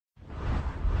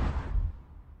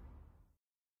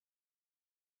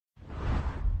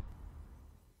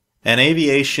An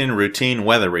aviation routine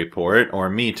weather report, or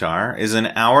METAR, is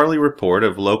an hourly report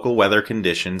of local weather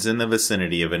conditions in the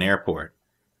vicinity of an airport.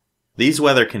 These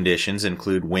weather conditions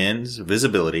include winds,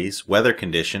 visibilities, weather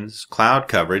conditions, cloud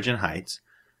coverage and heights,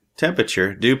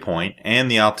 temperature, dew point,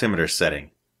 and the altimeter setting.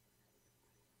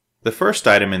 The first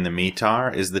item in the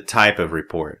METAR is the type of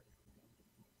report.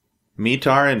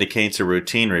 METAR indicates a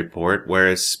routine report,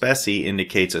 whereas SPECI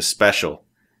indicates a special.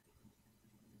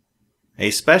 A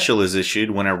special is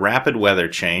issued when a rapid weather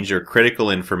change or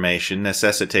critical information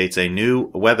necessitates a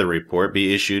new weather report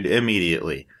be issued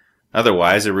immediately.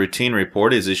 Otherwise, a routine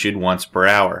report is issued once per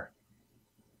hour.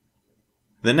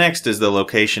 The next is the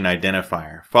location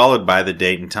identifier, followed by the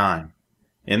date and time.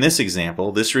 In this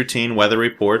example, this routine weather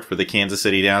report for the Kansas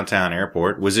City Downtown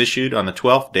Airport was issued on the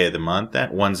 12th day of the month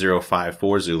at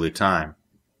 1054 Zulu time.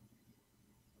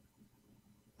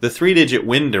 The 3-digit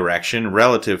wind direction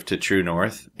relative to true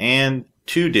north and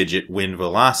 2-digit wind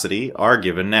velocity are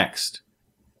given next.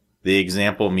 The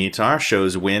example METAR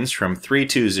shows winds from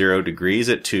 320 degrees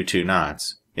at 22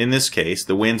 knots. In this case,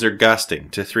 the winds are gusting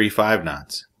to 35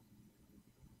 knots.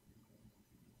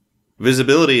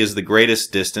 Visibility is the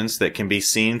greatest distance that can be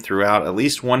seen throughout at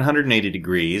least 180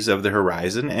 degrees of the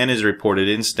horizon and is reported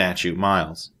in statute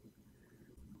miles.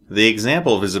 The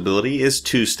example visibility is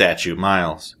 2 statute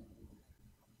miles.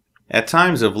 At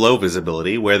times of low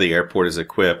visibility, where the airport is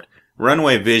equipped,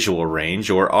 runway visual range,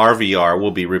 or RVR,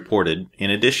 will be reported in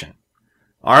addition.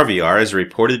 RVR is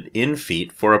reported in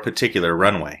feet for a particular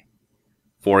runway.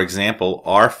 For example,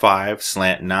 R5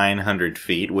 slant 900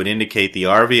 feet would indicate the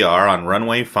RVR on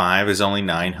runway 5 is only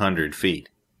 900 feet.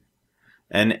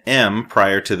 An M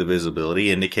prior to the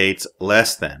visibility indicates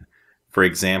less than. For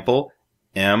example,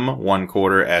 M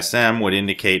 1/4 SM would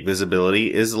indicate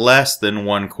visibility is less than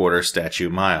 1/4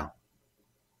 statute mile.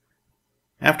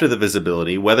 After the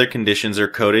visibility, weather conditions are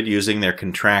coded using their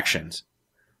contractions.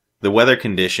 The weather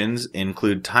conditions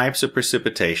include types of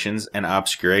precipitations and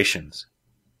obscurations.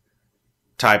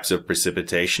 Types of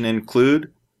precipitation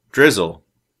include drizzle,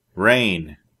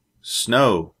 rain,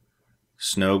 snow,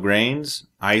 snow grains,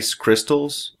 ice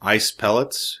crystals, ice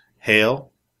pellets,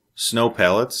 hail, snow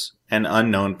pellets, and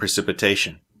unknown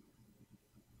precipitation.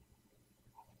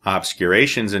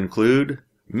 Obscurations include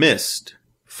mist,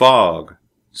 fog,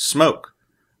 smoke,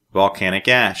 volcanic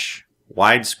ash,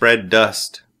 widespread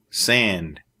dust,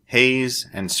 sand, haze,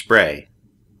 and spray.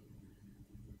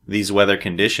 These weather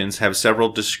conditions have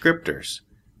several descriptors,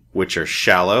 which are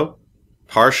shallow,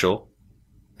 partial,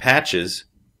 patches,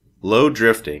 low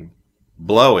drifting,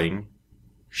 blowing,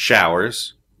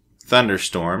 showers,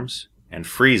 thunderstorms, and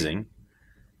freezing,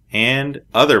 and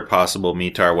other possible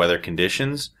METAR weather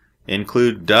conditions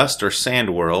include dust or sand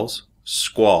whirls,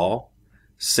 squall,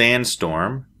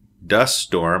 sandstorm, dust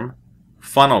storm,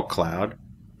 funnel cloud,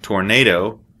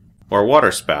 tornado, or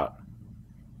waterspout.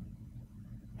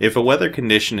 If a weather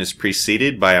condition is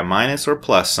preceded by a minus or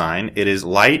plus sign, it is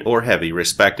light or heavy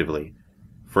respectively.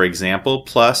 For example,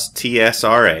 plus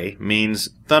TSRA means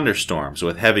thunderstorms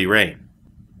with heavy rain.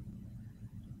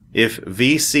 If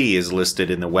VC is listed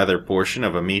in the weather portion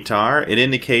of a METAR, it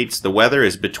indicates the weather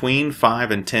is between 5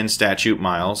 and 10 statute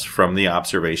miles from the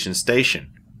observation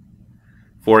station.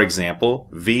 For example,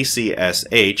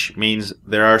 VCSH means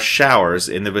there are showers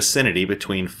in the vicinity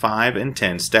between 5 and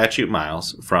 10 statute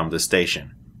miles from the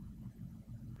station.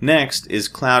 Next is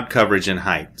cloud coverage and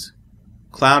heights.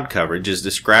 Cloud coverage is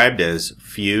described as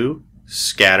few,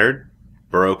 scattered,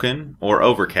 broken, or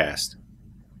overcast.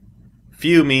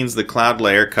 Few means the cloud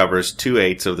layer covers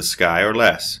 2/8 of the sky or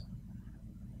less.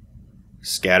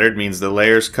 Scattered means the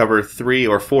layers cover 3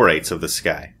 or 4/8 of the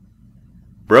sky.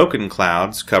 Broken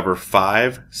clouds cover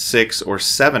 5, 6, or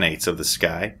 7/8 of the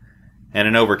sky, and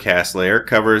an overcast layer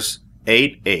covers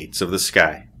 8/8 of the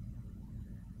sky.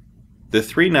 The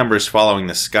 3 numbers following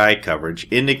the sky coverage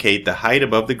indicate the height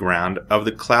above the ground of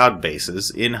the cloud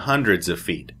bases in hundreds of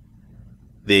feet.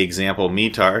 The example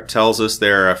METAR tells us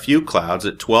there are a few clouds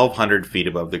at 1,200 feet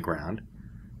above the ground,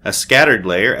 a scattered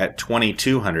layer at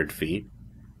 2,200 feet,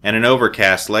 and an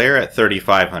overcast layer at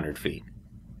 3,500 feet.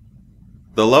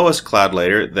 The lowest cloud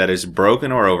layer that is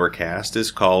broken or overcast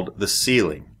is called the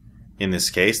ceiling. In this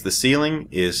case, the ceiling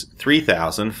is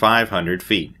 3,500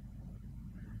 feet.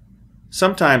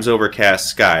 Sometimes overcast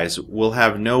skies will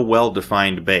have no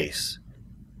well-defined base.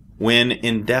 When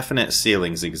indefinite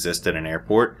ceilings exist at an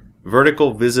airport,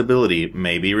 vertical visibility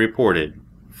may be reported.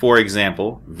 For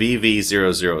example,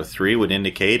 VV003 would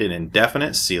indicate an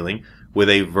indefinite ceiling with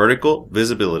a vertical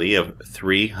visibility of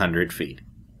 300 feet.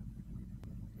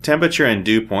 Temperature and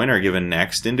dew point are given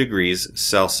next in degrees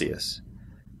Celsius.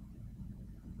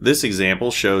 This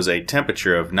example shows a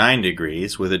temperature of 9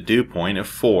 degrees with a dew point of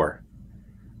 4.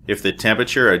 If the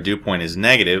temperature or dew point is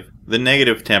negative, the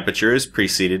negative temperature is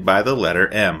preceded by the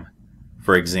letter M.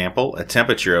 For example, a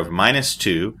temperature of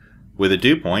 -2 with a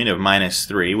dew point of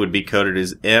 -3 would be coded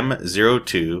as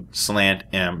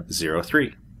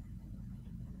M02/M03.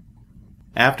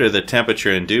 After the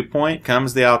temperature and dew point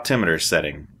comes the altimeter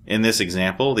setting. In this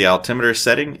example, the altimeter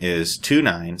setting is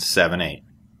 2978.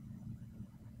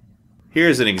 Here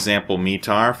is an example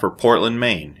METAR for Portland,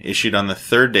 Maine, issued on the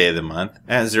 3rd day of the month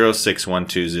at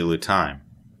 0612 Zulu time.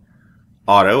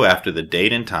 Auto after the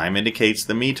date and time indicates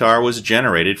the METAR was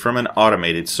generated from an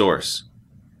automated source.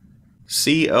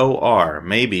 COR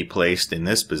may be placed in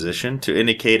this position to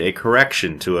indicate a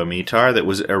correction to a METAR that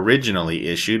was originally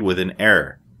issued with an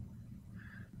error.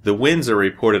 The winds are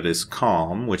reported as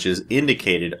calm, which is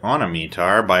indicated on a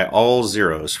METAR by all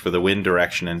zeros for the wind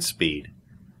direction and speed.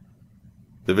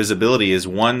 The visibility is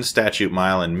 1 statute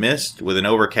mile in mist with an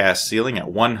overcast ceiling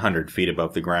at 100 feet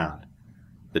above the ground.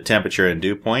 The temperature and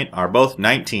dew point are both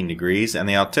 19 degrees and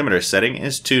the altimeter setting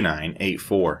is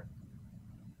 2984.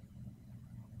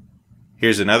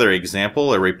 Here's another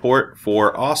example, a report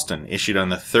for Austin issued on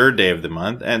the 3rd day of the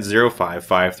month at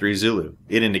 0553 Zulu.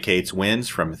 It indicates winds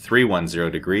from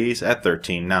 310 degrees at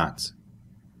 13 knots.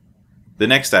 The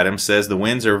next item says the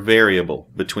winds are variable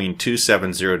between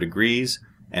 270 degrees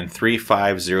and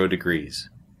 350 degrees.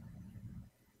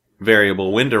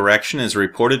 Variable wind direction is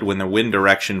reported when the wind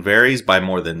direction varies by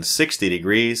more than 60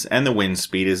 degrees and the wind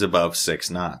speed is above 6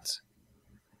 knots.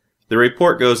 The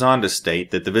report goes on to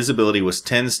state that the visibility was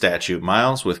 10 statute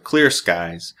miles with clear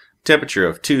skies, temperature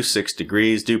of 26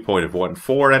 degrees, dew point of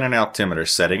 14, and an altimeter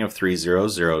setting of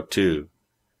 3002.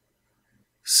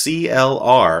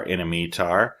 CLR in a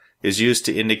METAR is used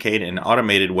to indicate an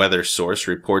automated weather source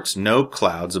reports no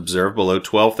clouds observed below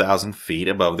 12,000 feet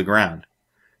above the ground.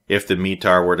 If the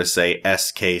METAR were to say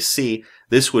SKC,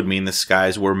 this would mean the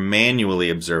skies were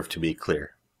manually observed to be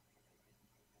clear.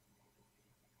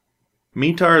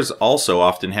 METARs also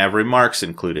often have remarks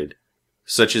included,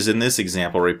 such as in this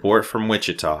example report from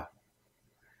Wichita.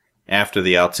 After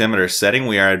the altimeter setting,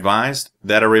 we are advised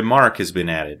that a remark has been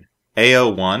added.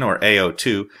 AO1 or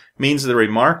AO2 means the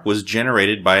remark was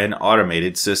generated by an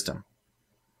automated system.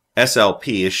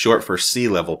 SLP is short for sea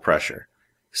level pressure.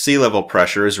 Sea level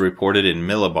pressure is reported in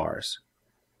millibars.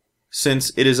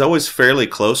 Since it is always fairly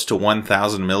close to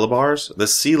 1,000 millibars, the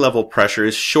sea level pressure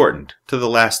is shortened to the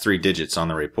last 3 digits on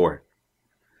the report.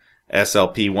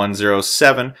 SLP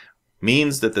 107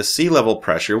 means that the sea level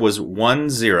pressure was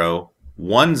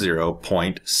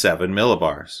 1010.7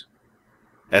 millibars.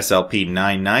 SLP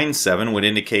 997 would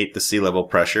indicate the sea level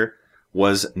pressure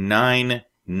was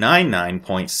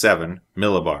 999.7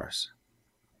 millibars.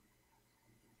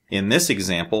 In this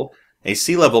example, a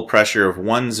sea level pressure of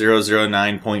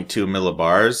 1009.2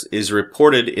 millibars is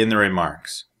reported in the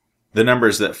remarks. The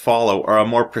numbers that follow are a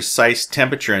more precise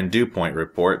temperature and dew point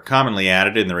report commonly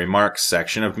added in the remarks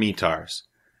section of METARs.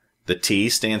 The T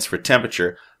stands for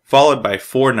temperature, followed by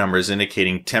 4 numbers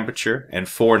indicating temperature and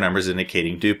 4 numbers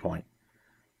indicating dew point.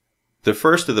 The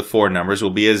first of the 4 numbers will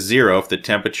be a 0 if the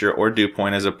temperature or dew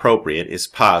point as appropriate is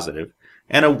positive,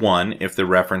 and a 1 if the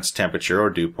reference temperature or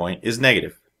dew point is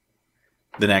negative.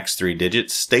 The next 3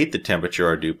 digits state the temperature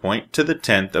or dew point to the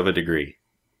 10th of a degree.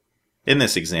 In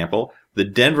this example, the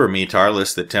Denver METAR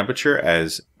lists the temperature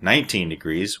as 19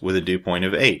 degrees with a dew point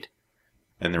of 8,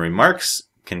 and the remarks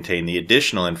contain the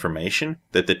additional information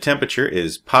that the temperature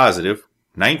is positive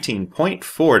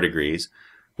 19.4 degrees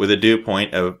with a dew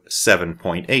point of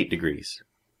 7.8 degrees.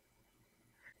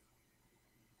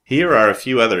 Here are a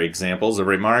few other examples of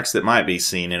remarks that might be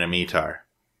seen in a METAR.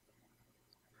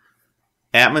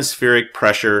 Atmospheric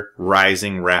pressure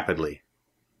rising rapidly.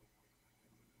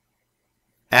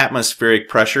 Atmospheric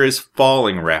pressure is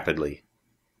falling rapidly.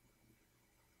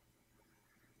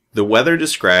 The weather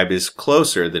described is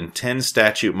closer than 10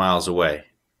 statute miles away.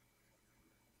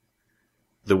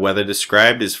 The weather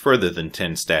described is further than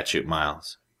 10 statute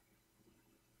miles.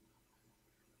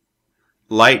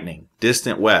 Lightning,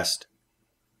 distant west.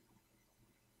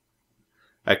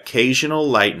 Occasional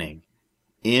lightning,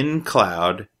 in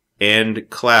cloud and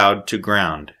cloud to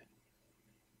ground.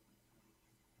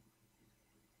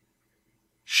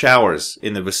 Showers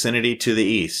in the vicinity to the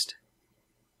east.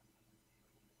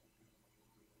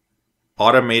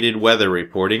 Automated weather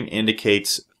reporting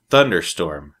indicates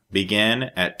thunderstorm began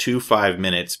at 25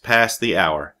 minutes past the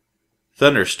hour.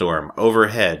 Thunderstorm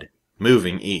overhead,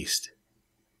 moving east.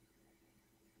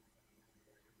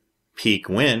 Peak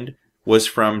wind was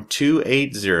from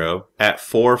 280 at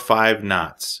 45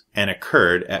 knots and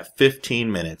occurred at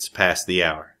 15 minutes past the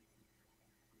hour.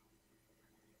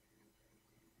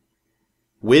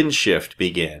 Wind shift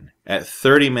began at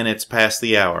 30 minutes past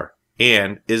the hour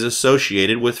and is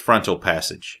associated with frontal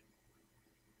passage.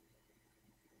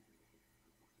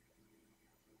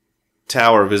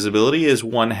 Tower visibility is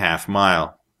 1/2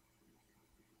 mile.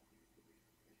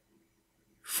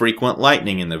 Frequent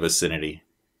lightning in the vicinity.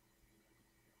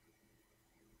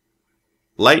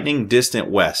 Lightning distant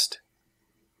west.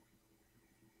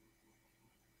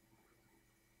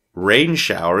 Rain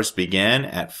showers began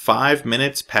at 5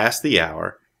 minutes past the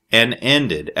hour and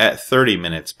ended at 30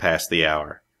 minutes past the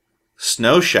hour.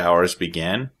 Snow showers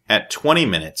began at 20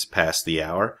 minutes past the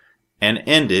hour and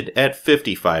ended at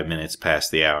 55 minutes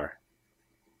past the hour.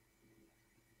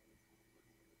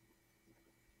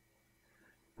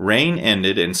 Rain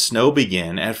ended and snow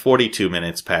began at 42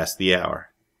 minutes past the hour.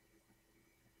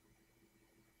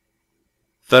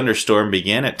 Thunderstorm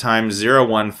began at time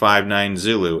 0159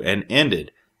 Zulu and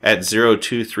ended at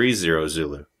 0230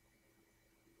 Zulu.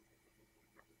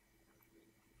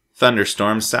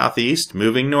 Thunderstorm southeast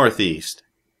moving northeast.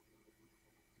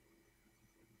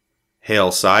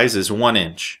 Hail size is 1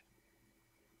 inch.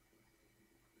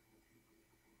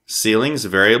 Ceilings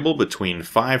variable between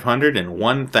 500 and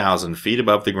 1,000 feet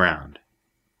above the ground.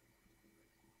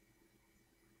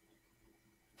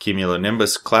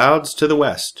 Cumulonimbus clouds to the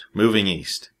west, moving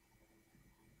east.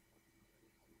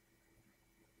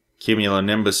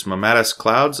 Cumulonimbus mammatus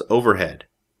clouds overhead.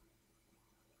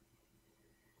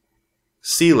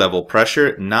 Sea level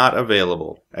pressure not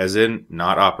available, as in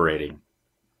not operating.